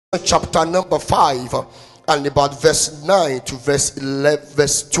chapter number 5 and about verse 9 to verse 11,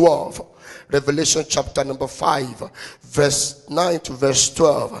 verse 12. Revelation chapter number 5 verse 9 to verse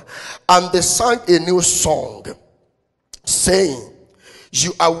 12. And they sang a new song, saying,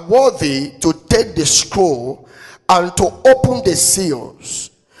 you are worthy to take the scroll and to open the seals,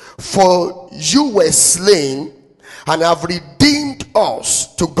 for you were slain and have redeemed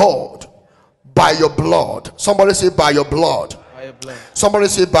us to God by your blood. Somebody say, by your blood. By your blood. Somebody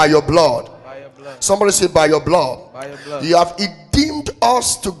say, by your blood. By your blood. Somebody say, by your blood. By your blood. You have redeemed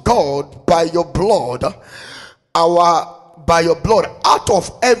us to God by your blood, by your blood, out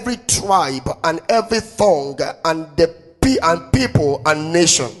of every tribe and every tongue and people and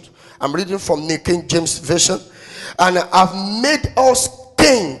nations. I'm reading from the King James Version. And have made us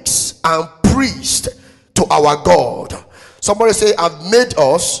kings and priests to our God. Somebody say, I've made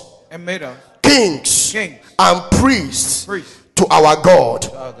us, and made us kings, and priests, to our God.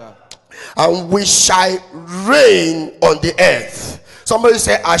 And we shall reign on the earth. Somebody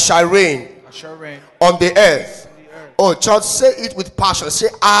say, I shall reign, on the earth. Oh, church, say it with passion. Say,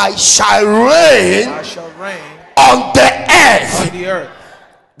 I shall reign, on the earth.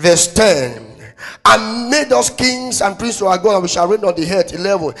 Verse 10. And made us kings and priests to our God, and we shall reign on the earth.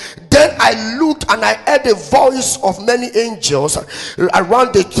 11. Then I looked and I heard the voice of many angels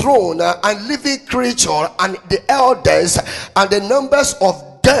around the throne, and living creature and the elders, and the numbers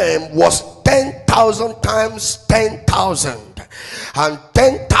of them was 10,000 times 10,000, and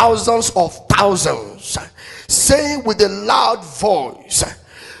 10,000s of thousands, saying with a loud voice.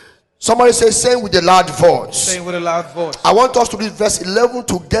 Somebody say, saying with a loud voice. Saying with a loud voice. I want us to read verse 11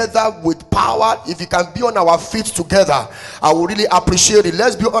 together with power. If you can be on our feet together, I will really appreciate it.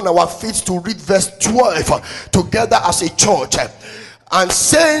 Let's be on our feet to read verse 12 together as a church. And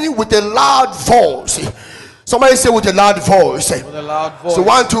saying with a loud voice. Somebody say with a loud voice. With a loud voice. So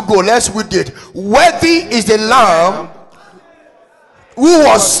 1, 2, go. Let's read it. Worthy is the Lamb who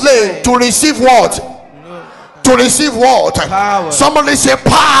was slain to receive what? To receive what? Power. Somebody say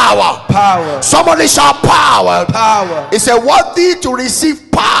power. Power. Somebody shout power. Power. It's a worthy to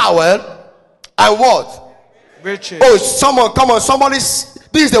receive power and what? Riches. Oh, someone, come on, somebody. This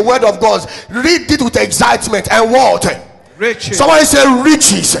is the word of God. Read it with excitement and what? Riches. Somebody say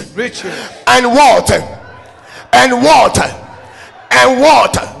riches. Riches. And what? And what? And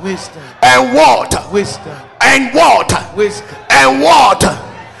what? Wisdom. And what? Wisdom. And what? Wisdom. And what?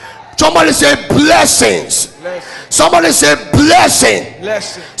 Somebody say blessings. Somebody say blessing.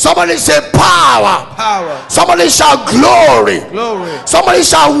 Somebody say power. Somebody shout glory. Somebody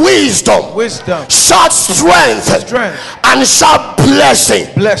shout wisdom. Shout strength. And shout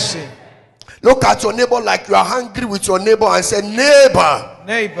blessing. Look at your neighbor like you are hungry with your neighbor and say,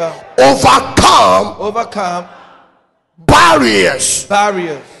 neighbor, overcome barriers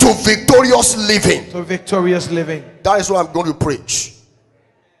to victorious living. That is what I'm going to preach.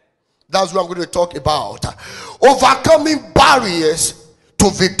 That's what I'm going to talk about. Overcoming barriers to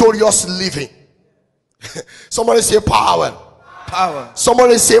victorious living. Somebody say power. Power.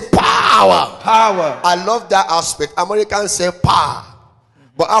 Somebody say power. Power. I love that aspect. Americans say power,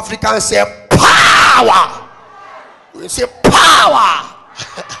 but Africans say power. We say power.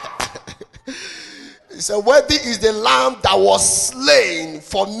 He said, worthy is the Lamb that was slain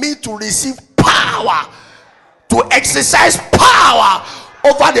for me to receive power, to exercise power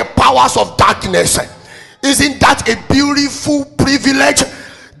over the powers of darkness. Isn't that a beautiful privilege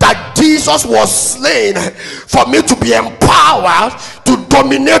that Jesus was slain for me to be empowered to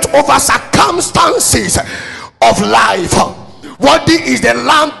dominate over circumstances of life? Worthy is the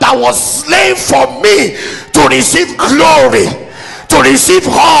Lamb that was slain for me to receive glory, to receive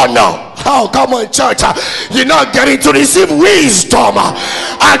honor. Oh, come on, church. You're not getting to receive wisdom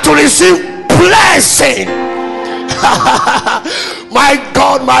and to receive blessing. My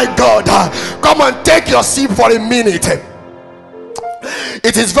God, come on, take your seat for a minute.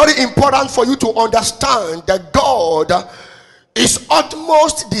 It is very important for you to understand that God, his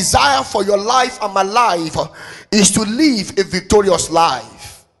utmost desire for your life and my life is to live a victorious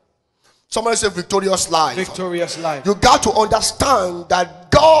life. Somebody say victorious life. Victorious life. You got to understand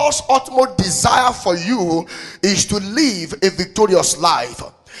that God's utmost desire for you is to live a victorious life.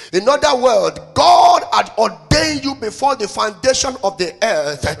 In other words, God had ordained you before the foundation of the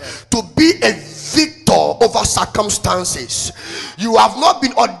earth to be a victor over circumstances. You have not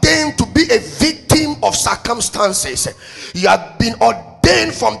been ordained to be a victim of circumstances. You have been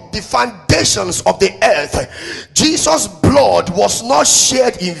ordained from the foundations of the earth. Jesus' blood was not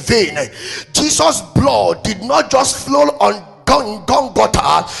shed in vain. Jesus' blood did not just flow on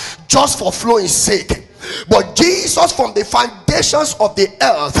Golgotha just for flowing sake. But Jesus, from the foundations of the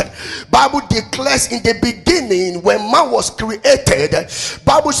earth, Bible declares in the beginning when man was created,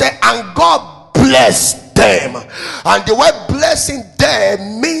 Bible said, and God blessed them. And the word blessing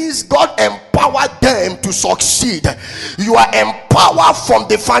them means God empowered them to succeed. You are empowered from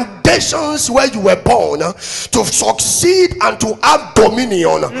the foundations where you were born to succeed and to have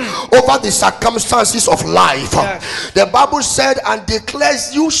dominion over the circumstances of life. Yes. The Bible said and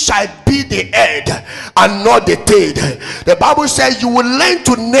declares, you shall be the head and not the tail. The Bible says you will lend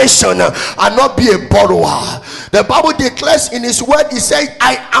to nation and not be a borrower. The Bible declares in his word, he says,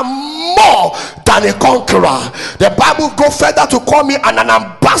 I am more than a conqueror. The Bible go further to call me an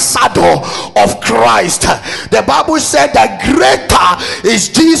ambassador of Christ. The Bible said that greater is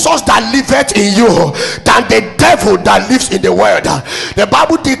Jesus that liveth in you than the devil that lives in the world. The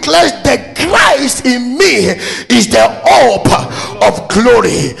Bible declares that Christ in me is the hope of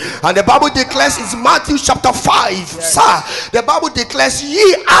glory. And the Bible declares in Matthew chapter 5, yes, sir, the Bible declares,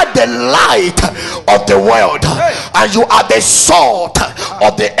 ye are the light of the world, and you are the salt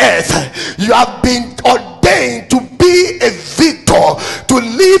of the earth. You have been ordained to be a victor, to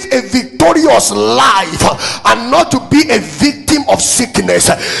live a victorious life, and not to be a victim of sickness.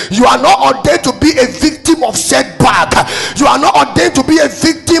 You are not ordained to be a victim of setback. You are not ordained to be a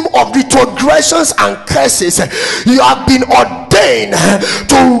victim of retrogressions and curses. You have been ordained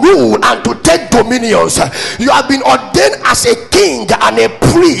to rule and to take dominions. You have been ordained as a king and a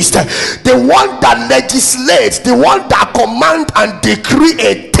priest, the one that legislates, the one that commands and decree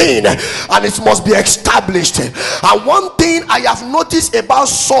a thing, and it must be established. And one thing I have noticed about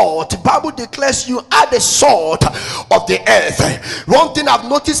salt, the Bible declares you are the salt of the earth. One thing I've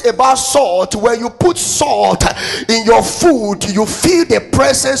noticed about salt, when you put salt in your food, you feel the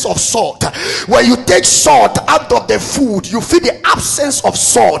presence of salt. When you take salt out of the food, you feel the absence of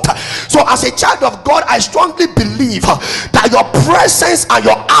salt. So as a child of God, I strongly believe that your presence and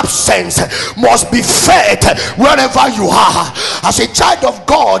your absence must be felt wherever you are as a child of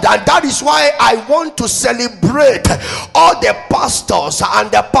God. And that is why I want to celebrate all the pastors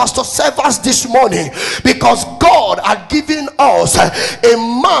and the pastor servants this morning, because God has given us a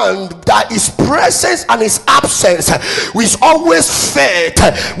man that his presence and his absence is always felt.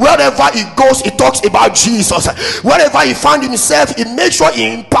 Wherever he goes, he talks about Jesus. Wherever he finds himself, he makes sure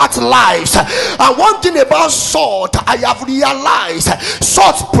he imparts lives. And one thing about salt, I have realized,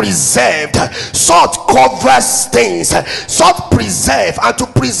 salt preserved, salt covers things. Salt preserve, and to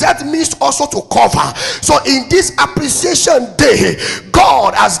preserve means also to cover. So in this appreciation day,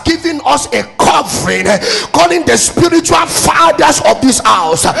 God has given us a covering, calling the spiritual fathers of this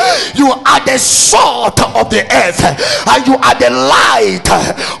house. You are the salt of the earth, and you are the light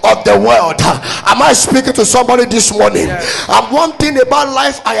of the world. Am I speaking to somebody this morning? Yes. And one thing about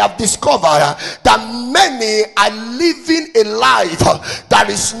life I have discovered, that many are living a life that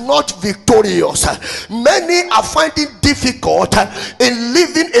is not victorious. Many are finding difficult in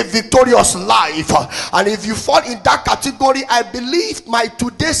living a victorious life. And if you fall in that category, I believe my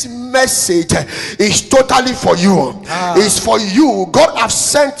today's message is totally for you. It's for you. God has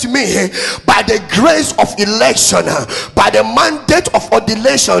sent me by the grace of election, by the mandate of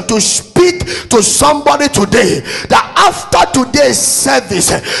ordination, to speak to somebody today, that after today's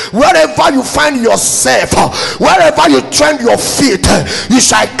service, wherever you find yourself, wherever you trend your feet, you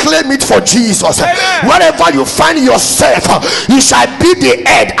shall claim it for Jesus. Amen. Wherever you find yourself, you shall be the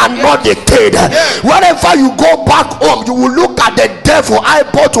head and not the tail. Wherever you go back home, you will look at the devil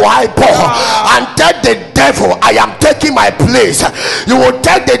eyeball to eyeball and tell the devil, I am taking my place. You will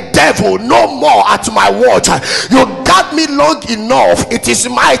tell the devil, no more at my watch. You got me long enough. It is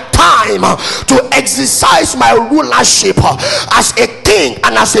my time to exercise my rulership as a king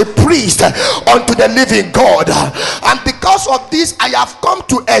and as a priest unto the living God. And because of this, I have come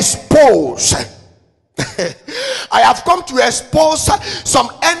to expose I have come to expose some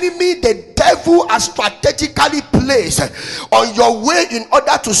enemy the devil has strategically placed on your way in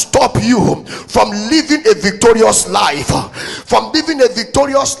order to stop you from living a victorious life. From living a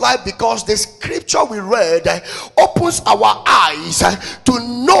victorious life, because the scripture we read opens our eyes to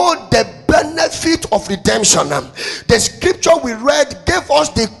know the benefit of redemption. The scripture we read gave us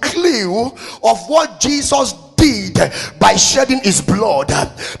the clue of what Jesus did by shedding his blood.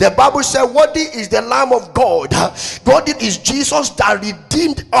 The Bible said, worthy is the Lamb of God. Worthy is Jesus that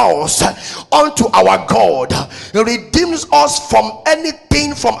redeemed us unto our God. He redeems us from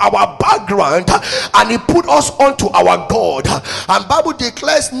anything from our background, and he put us unto our God. And Bible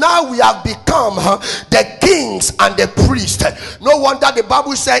declares now we have become the king kings and the priest. No wonder the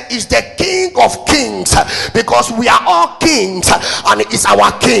Bible said is the King of kings, because we are all kings and it's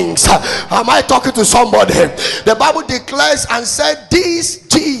our kings. Am I talking to somebody? The Bible declares and said this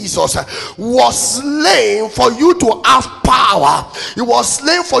Jesus was slain for you to have power. He was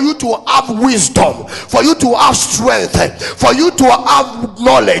slain for you to have wisdom, for you to have strength, for you to have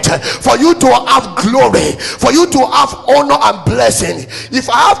knowledge, for you to have glory, for you to have honor and blessing. If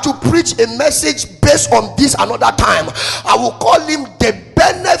I have to preach a message based on this another time, I will call him the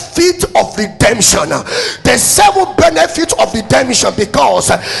benefit of redemption. The 7 benefits of redemption,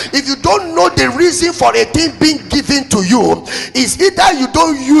 because if you don't know the reason for a thing being given to you, is either you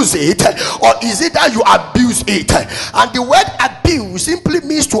don't use it or is either you abuse it. And the word abuse simply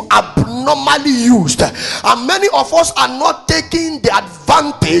means to abnormally used, and many of us are not taking the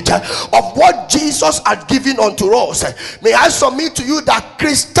advantage of what Jesus had given unto us. May I submit to you that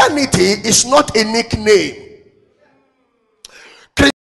Christianity is not a nickname.